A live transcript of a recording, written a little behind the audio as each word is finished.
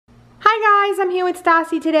guys, I'm here with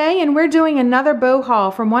Stassi today and we're doing another bow haul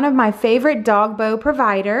from one of my favorite dog bow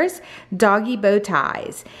providers, Doggie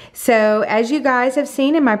Bowties. So as you guys have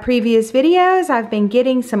seen in my previous videos, I've been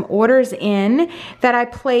getting some orders in that I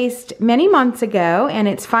placed many months ago, and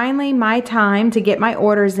it's finally my time to get my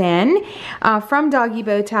orders in from Doggie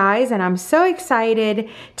Bowties, and I'm so excited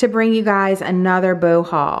to bring you guys another bow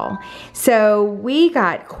haul. So we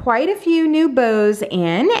got quite a few new bows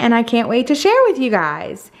in and I can't wait to share with you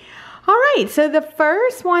guys. Alright, so the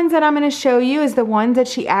first ones that I'm going to show you is the ones that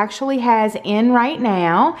she actually has in right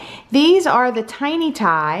now. These are the tiny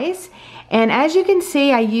ties, and as you can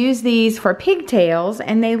see, I use these for pigtails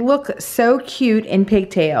and they look so cute in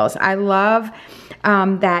pigtails. I love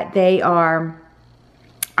that they are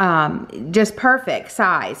just perfect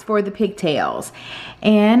size for the pigtails.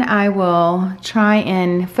 And I will try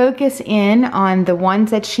and focus in on the ones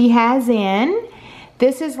that she has in.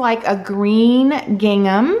 This is like a green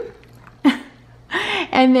gingham.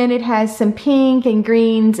 And then it has some pink and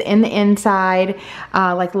greens in the inside,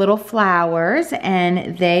 like little flowers,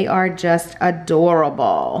 and they are just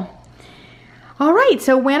adorable. All right,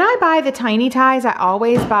 so when I buy the tiny ties, I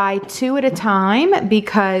always buy 2 at a time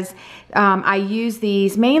because I use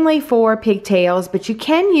these mainly for pigtails, but you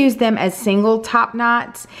can use them as single top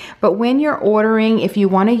knots. But when you're ordering, if you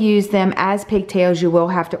want to use them as pigtails, you will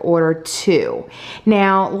have to order 2.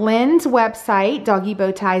 Now, Lynn's website,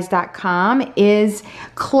 doggiebowties.com, is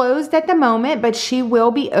closed at the moment, but she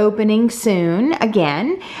will be opening soon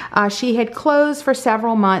again. She had closed for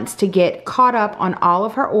several months to get caught up on all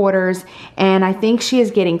of her orders, and I think she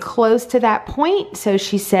is getting close to that point. So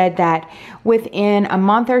she said that within a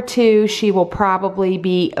month or 2, she will probably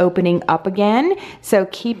be opening up again. So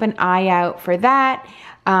keep an eye out for that.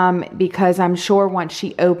 Because I'm sure once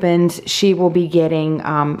she opens, she will be getting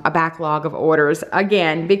a backlog of orders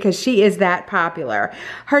again because she is that popular.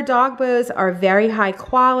 Her dog bows are very high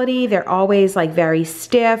quality. They're always like very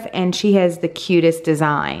stiff, and she has the cutest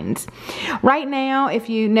designs. Right now, if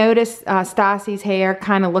you notice Stassi's hair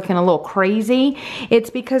kind of looking a little crazy,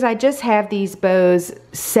 it's because I just have these bows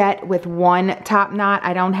set with 1 top knot.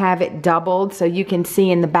 I don't have it doubled, so you can see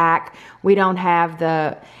in the back we don't have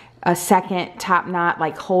a second top knot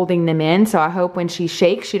like holding them in. So I hope when she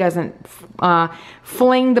shakes, she doesn't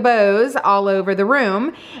fling the bows all over the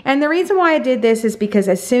room. And the reason why I did this is because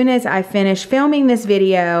as soon as I finish filming this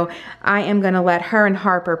video, I am going to let her and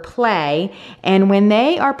Harper play. And when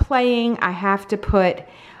they are playing, I have to put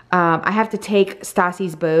I have to take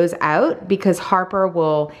Stassi's bows out because Harper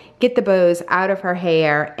will get the bows out of her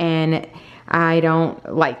hair, and I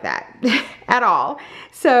don't like that at all.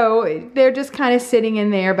 So they're just kind of sitting in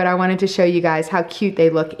there, but I wanted to show you guys how cute they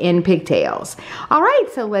look in pigtails. All right,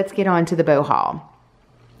 so let's get on to the bow haul.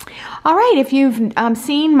 All right, if you've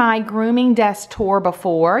seen my grooming desk tour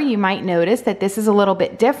before, you might notice that this is a little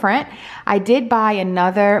bit different. I did buy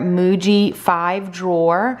another Muji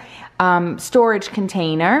 5-drawer storage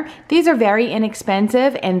container. These are very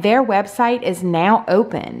inexpensive, and their website is now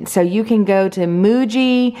open. So you can go to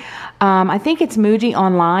Muji, I think it's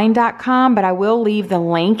mujionline.com, but I will leave the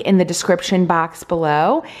link in the description box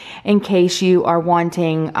below in case you are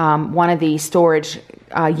wanting one of these storage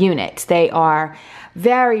units. They are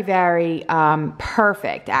very, very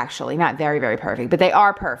perfect, actually. Not very, very perfect, but they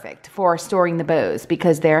are perfect for storing the bows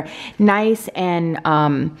because they're nice and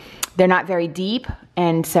they're not very deep,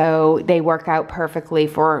 and so they work out perfectly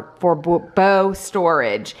for bow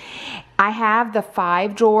storage. I have the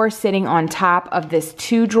 5-drawer sitting on top of this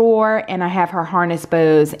 2-drawer, and I have her harness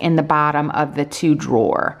bows in the bottom of the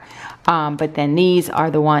 2-drawer. But then these are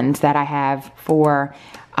the ones that I have for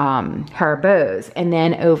her bows. And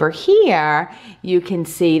then over here you can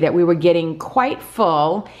see that we were getting quite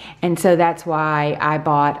full, and so that's why I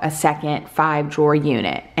bought a second 5-drawer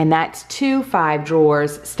unit, and that's 2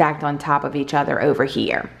 5-drawers stacked on top of each other over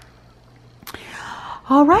here.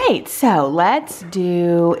 All right, so let's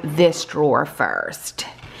do this drawer first,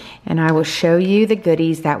 and I will show you the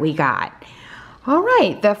goodies that we got. All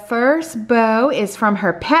right, the first bow is from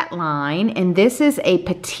her pet line, and this is a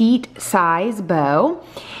petite size bow,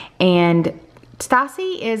 and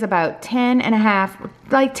Stassi is about 10.5,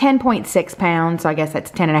 like 10.6 pounds, so I guess that's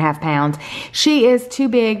 10.5 pounds. She is too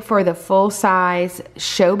big for the full-size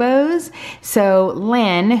show bows, so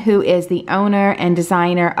Lynn, who is the owner and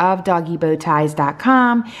designer of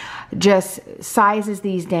doggiebowties.com, just sizes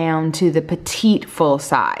these down to the petite full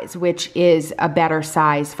size, which is a better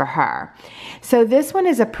size for her. So this one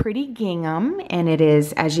is a pretty gingham, and it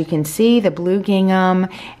is, as you can see, the blue gingham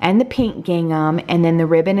and the pink gingham, and then the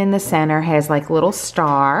ribbon in the center has like little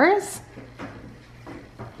stars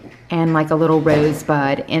and like a little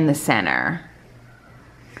rosebud in the center.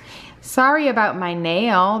 Sorry about my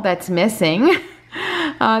nail that's missing.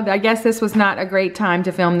 I guess this was not a great time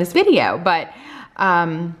to film this video, but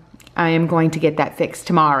I am going to get that fixed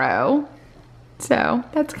tomorrow. So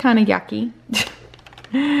that's kind of yucky.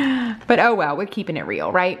 But oh well, we're keeping it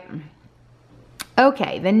real, right?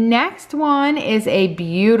 Okay, the next one is a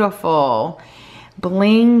beautiful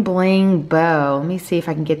bling bling bow. Let me see if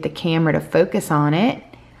I can get the camera to focus on it.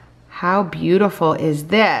 How beautiful is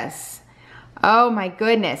this? Oh my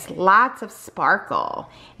goodness, lots of sparkle.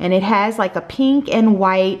 And it has like a pink and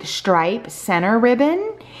white stripe center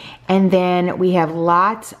ribbon. And then we have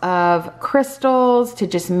lots of crystals to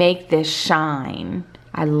just make this shine.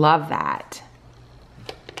 I love that.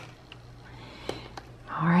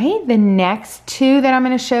 All right, the next two that I'm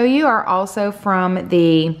going to show you are also from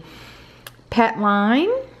the pet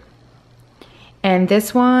line. And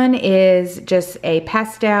this one is just a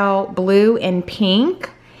pastel blue and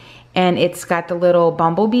pink. And it's got the little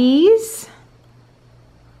bumblebees.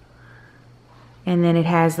 And then it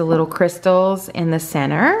has the little crystals in the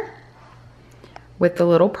center with the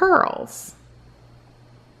little pearls.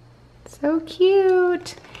 So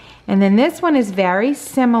cute. And then this one is very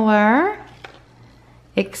similar,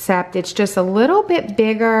 except it's just a little bit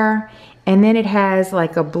bigger, and then it has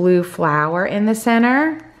like a blue flower in the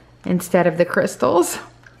center instead of the crystals.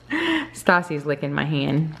 Stassi's licking my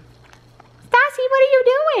hand. Stassi, what are you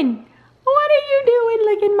doing? What are you doing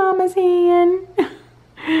licking Mama's hand?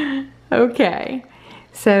 Okay,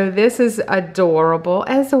 so this is adorable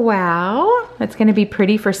as well. It's gonna be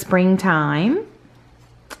pretty for springtime.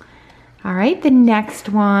 All right, the next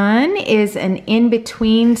one is an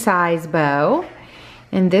in-between size bow.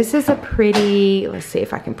 And this is a pretty, let's see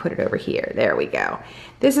if I can put it over here. There we go.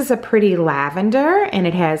 This is a pretty lavender, and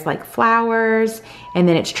it has like flowers, and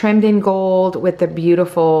then it's trimmed in gold with the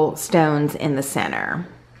beautiful stones in the center.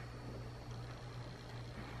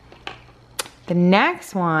 The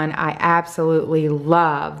next one I absolutely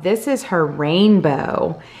love. This is her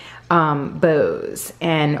rainbow bows.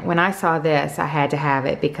 And when I saw this, I had to have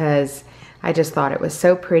it because I just thought it was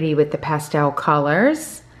so pretty with the pastel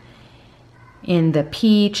colors in the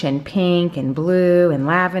peach and pink and blue and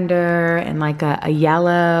lavender and like a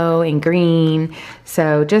yellow and green.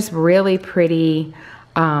 So just really pretty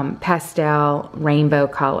pastel rainbow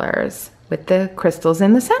colors with the crystals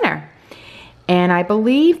in the center. And I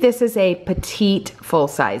believe this is a petite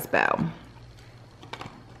full-size bow.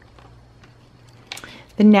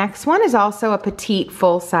 The next one is also a petite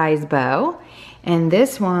full-size bow. And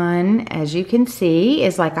this one, as you can see,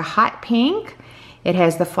 is like a hot pink. It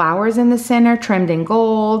has the flowers in the center trimmed in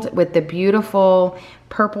gold with the beautiful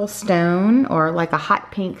purple stone, or like a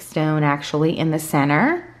hot pink stone actually, in the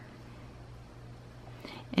center.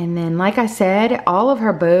 And then, like I said, all of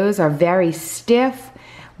her bows are very stiff,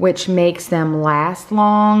 which makes them last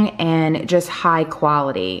long and just high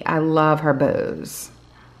quality. I love her bows.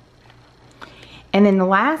 And then the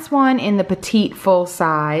last one in the petite full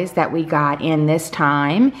size that we got in this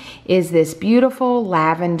time is this beautiful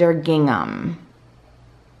lavender gingham.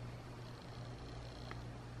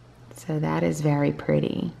 So that is very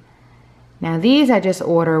pretty. Now these I just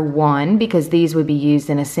order one because these would be used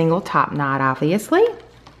in a single top knot, obviously.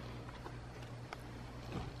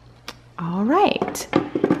 All right,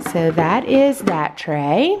 so that is that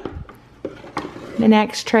tray. The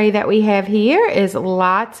next tray that we have here is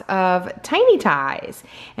lots of tiny ties.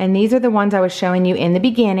 And these are the ones I was showing you in the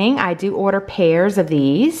beginning. I do order pairs of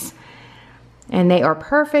these, and they are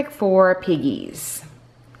perfect for piggies.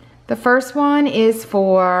 The first one is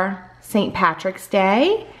for St. Patrick's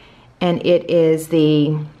Day, and it is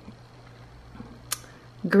the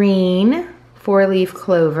green 4-leaf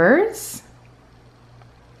clovers.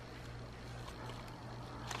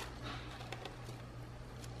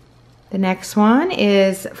 The next one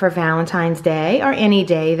is for Valentine's Day, or any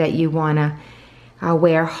day that you want to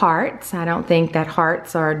wear hearts. I don't think that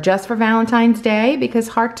hearts are just for Valentine's Day because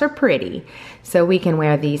hearts are pretty. So we can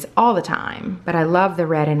wear these all the time. But I love the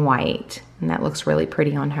red and white, and that looks really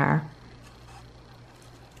pretty on her.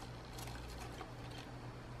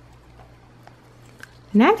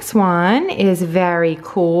 Next one is very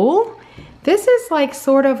cool. This is like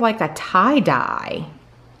sort of like a tie-dye.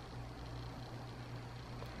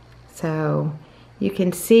 So you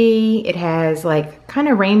can see it has like kind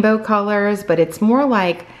of rainbow colors, but it's more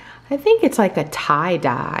like, I think it's like a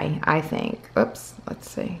tie-dye, I think. Oops, let's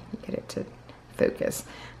see, get it to focus.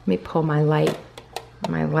 Let me pull my light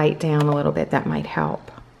down a little bit, that might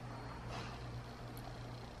help.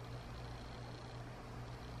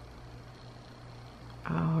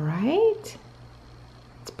 All right,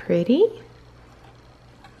 it's pretty.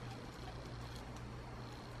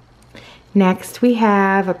 Next we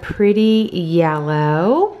have a pretty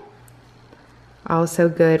yellow, also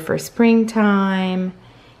good for springtime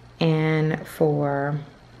and for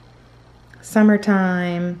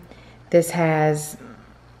summertime. This has,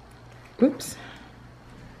 oops,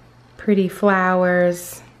 pretty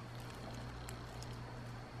flowers.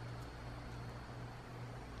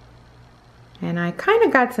 And I kind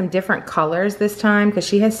of got some different colors this time because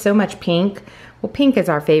she has so much pink. Well, pink is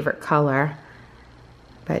our favorite color,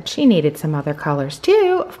 but she needed some other colors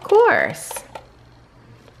too, of course.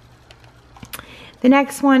 The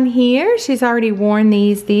next one here, she's already worn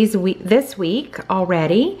this week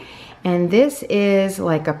already. And this is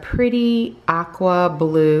like a pretty aqua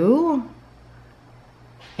blue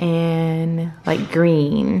and like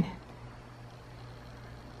green.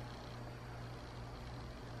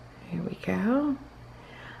 Here we go.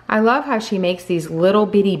 I love how she makes these little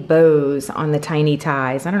bitty bows on the tiny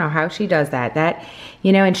ties. I don't know how she does that.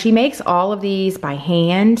 You know, and she makes all of these by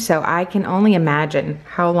hand, so I can only imagine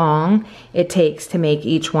how long it takes to make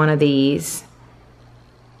each one of these.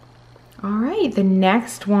 All right, the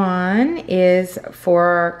next one is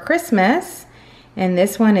for Christmas, and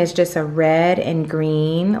this one is just a red and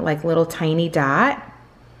green, like little tiny dot.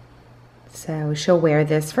 So she'll wear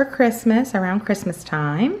this for Christmas, around Christmas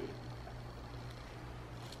time.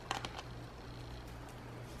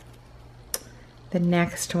 The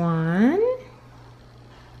next one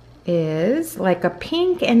is like a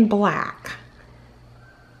pink and black.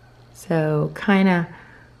 So kind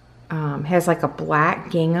of has like a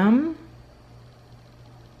black gingham.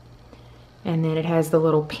 And then it has the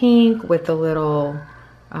little pink with the little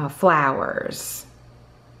flowers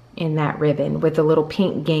in that ribbon with the little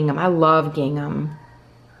pink gingham. I love gingham.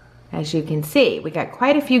 As you can see, we got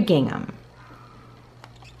quite a few gingham.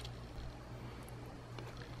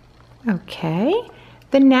 Okay,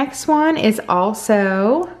 the next one is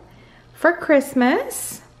also for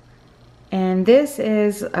Christmas, and this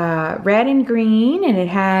is red and green, and it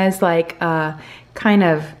has like a kind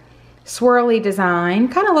of swirly design.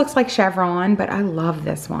 Kind of looks like chevron, but I love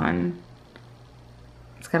this one.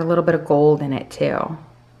 It's got a little bit of gold in it too.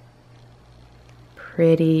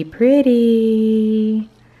 Pretty, pretty.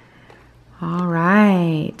 All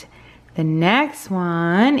right. The next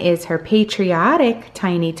one is her patriotic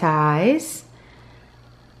tiny ties.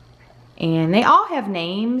 And they all have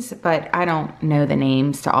names, but I don't know the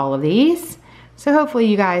names to all of these. So hopefully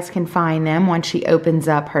you guys can find them once she opens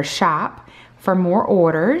up her shop for more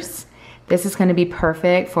orders. This is going to be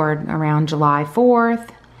perfect for around July 4th.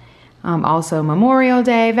 Also Memorial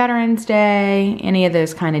Day, Veterans Day, any of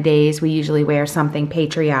those kind of days we usually wear something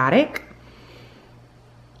patriotic.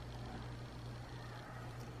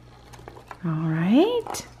 All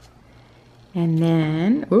right, and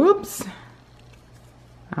then, oops,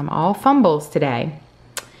 I'm all fumbles today.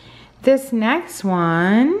 This next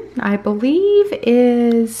one, I believe,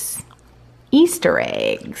 is Easter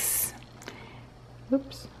eggs.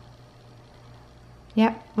 Oops.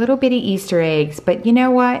 Yep, little bitty Easter eggs, but you know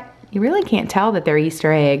what? You really can't tell that they're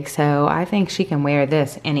Easter eggs, so I think she can wear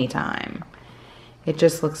this anytime. It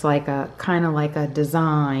just looks like a, kind of like a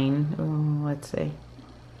design. Oh, let's see.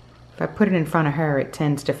 If I put it in front of her, it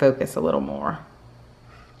tends to focus a little more.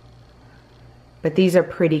 But these are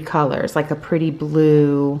pretty colors, like a pretty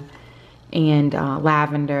blue and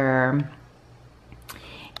lavender.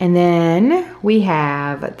 And then we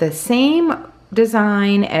have the same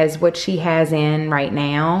design as what she has in right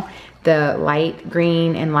now, the light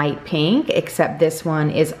green and light pink, except this one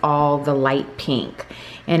is all the light pink.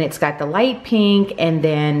 And it's got the light pink, and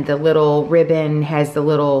then the little ribbon has the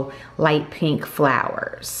little light pink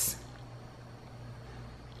flowers.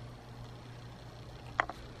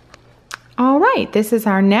 All right, this is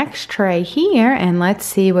our next tray here, and let's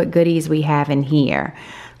see what goodies we have in here.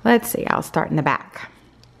 Let's see, I'll start in the back.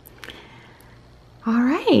 All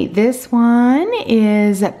right, this one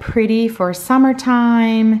is pretty for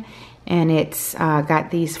summertime, and it's got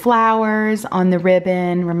these flowers on the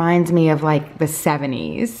ribbon. Reminds me of like the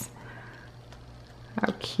 70s.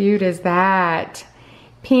 How cute is that?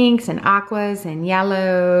 Pinks and aquas and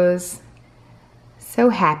yellows. So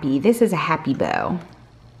happy. This is a happy bow.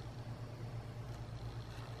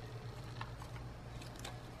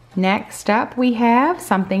 Next up, we have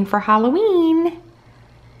something for Halloween.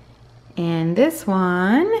 And this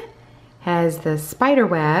one has the spider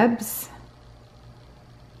webs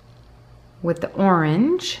with the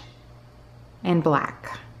orange and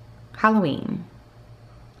black. Halloween.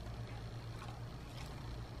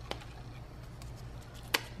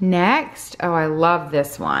 Next, oh, I love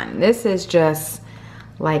this one. This is just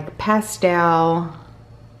like pastel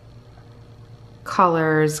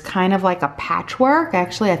colors, kind of like a patchwork.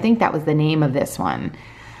 Actually, I think that was the name of this one.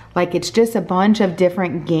 Like it's just a bunch of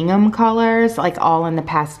different gingham colors, like all in the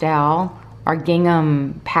pastel, or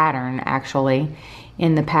gingham pattern actually,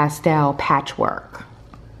 in the pastel patchwork.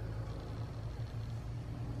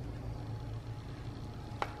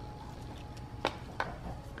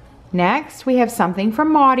 Next, we have something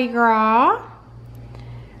from Mardi Gras.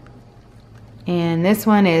 And this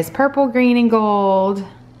one is purple, green, and gold,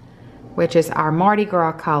 which is our Mardi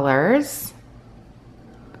Gras colors.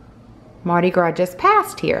 Mardi Gras just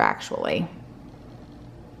passed here, actually.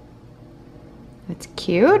 It's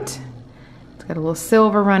cute. It's got a little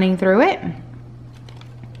silver running through it.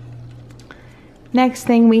 Next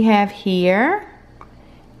thing we have here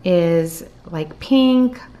is like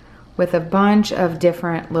pink with a bunch of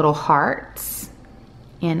different little hearts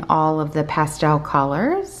in all of the pastel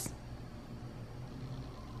colors.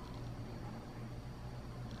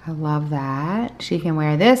 I love that. She can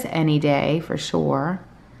wear this any day for sure.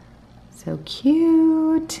 So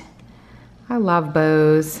cute. I love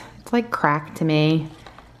bows. It's like crack to me.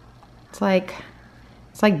 It's like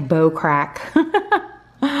bow crack.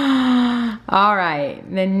 All right,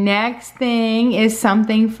 the next thing is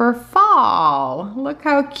something for fall. Look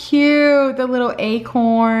how cute, the little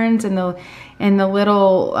acorns and the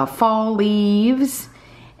little fall leaves.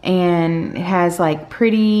 And it has like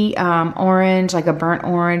pretty orange, like a burnt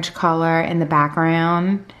orange color in the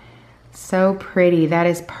background. So pretty. That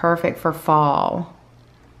is perfect for fall.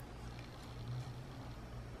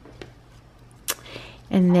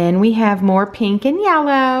 And then we have more pink and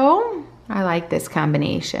yellow. I like this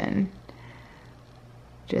combination.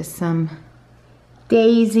 Just some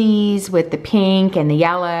daisies with the pink and the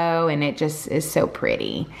yellow, and it just is so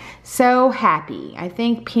pretty. So happy. I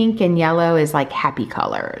think pink and yellow is like happy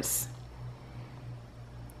colors.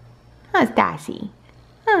 Huh, Stassi?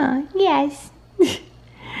 Oh, yes.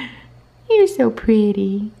 You're so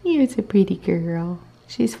pretty. You're so pretty girl.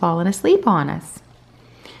 She's falling asleep on us.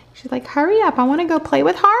 She's like, hurry up, I want to go play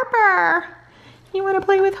with Harper. You want to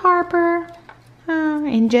play with Harper?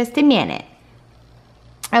 In just a minute.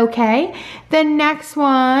 Okay, the next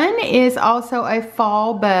one is also a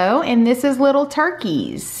fall bow, and this is little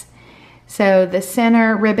turkeys. So the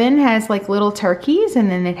center ribbon has like little turkeys, and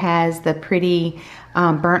then it has the pretty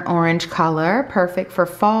burnt orange color, perfect for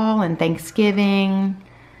fall and Thanksgiving.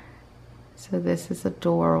 So this is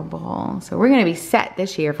adorable. So we're gonna be set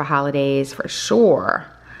this year for holidays for sure.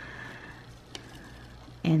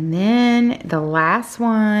 And then the last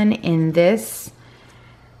one in this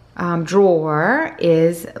drawer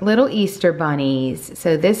is little Easter bunnies.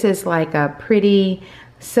 So this is like a pretty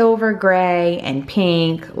silver gray and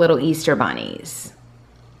pink little Easter bunnies.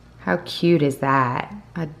 How cute is that?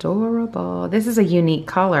 Adorable. This is a unique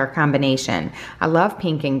color combination. I love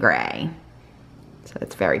pink and gray. So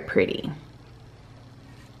it's very pretty.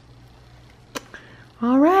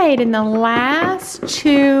 All right, and the last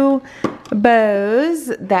two bows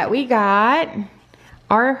that we got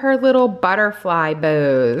are her little butterfly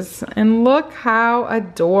bows. And look how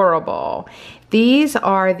adorable. These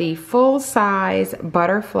are the full-size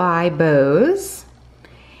butterfly bows.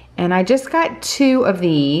 And I just got two of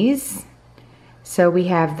these. So we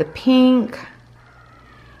have the pink,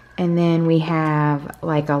 and then we have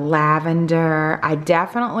like a lavender. I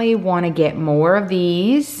definitely want to get more of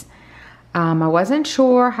these. I wasn't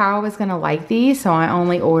sure how I was gonna like these, so I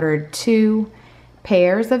only ordered 2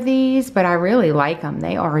 pairs of these, but I really like them.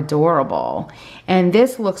 They are adorable. And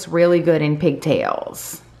this looks really good in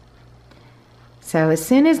pigtails. So as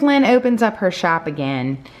soon as Lynn opens up her shop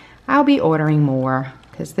again, I'll be ordering more,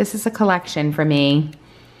 because this is a collection for me.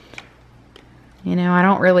 You know, I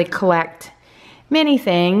don't really collect many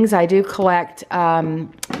things. I do collect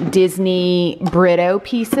Disney Brito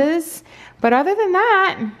pieces. But other than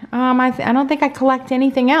that, I don't think I collect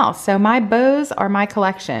anything else. So my bows are my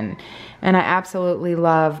collection. And I absolutely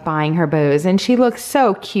love buying her bows. And she looks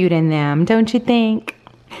so cute in them, don't you think?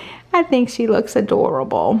 I think she looks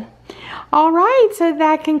adorable. All right, so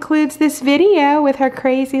that concludes this video with her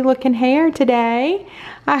crazy looking hair today.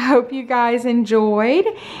 I hope you guys enjoyed.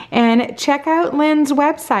 And check out Lynn's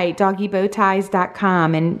website,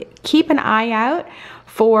 doggiebowties.com. And keep an eye out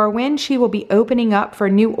for when she will be opening up for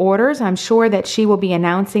new orders. I'm sure that she will be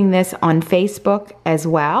announcing this on Facebook as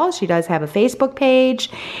well. She does have a Facebook page,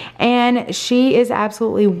 and she is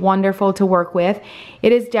absolutely wonderful to work with.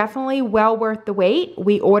 It is definitely well worth the wait.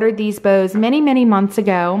 We ordered these bows many, many months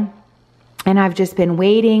ago, and I've just been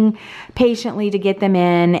waiting patiently to get them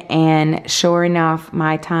in, and sure enough,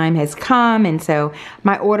 my time has come, and so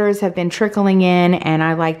my orders have been trickling in, and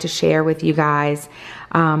I like to share with you guys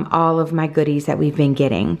all of my goodies that we've been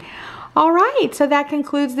getting. All right, so that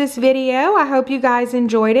concludes this video. I hope you guys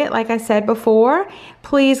enjoyed it. Like I said before,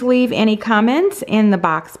 please leave any comments in the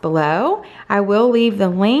box below. I will leave the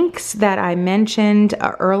links that I mentioned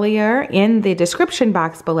earlier in the description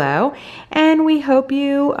box below. And we hope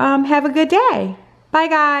you have a good day. Bye,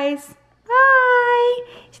 guys. Bye.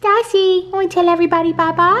 Stassi, want to tell everybody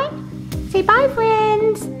bye-bye? Say bye,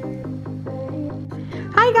 friends.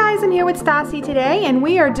 Hi guys, I'm here with Stassi today, and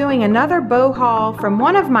we are doing another bow haul from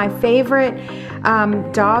one of my favorite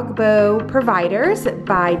dog bow providers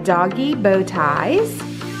by Doggie Bowties.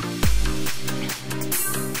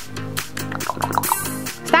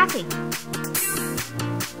 Stassi!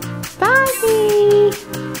 Stassi!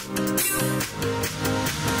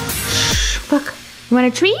 Look, you want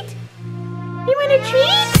a treat? You want a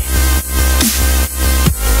treat?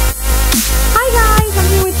 Hi guys, I'm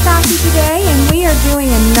here with Stassi today, and we are doing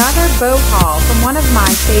another bow haul from one of my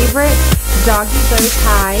favorite Doggie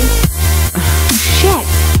Bowties. Shit!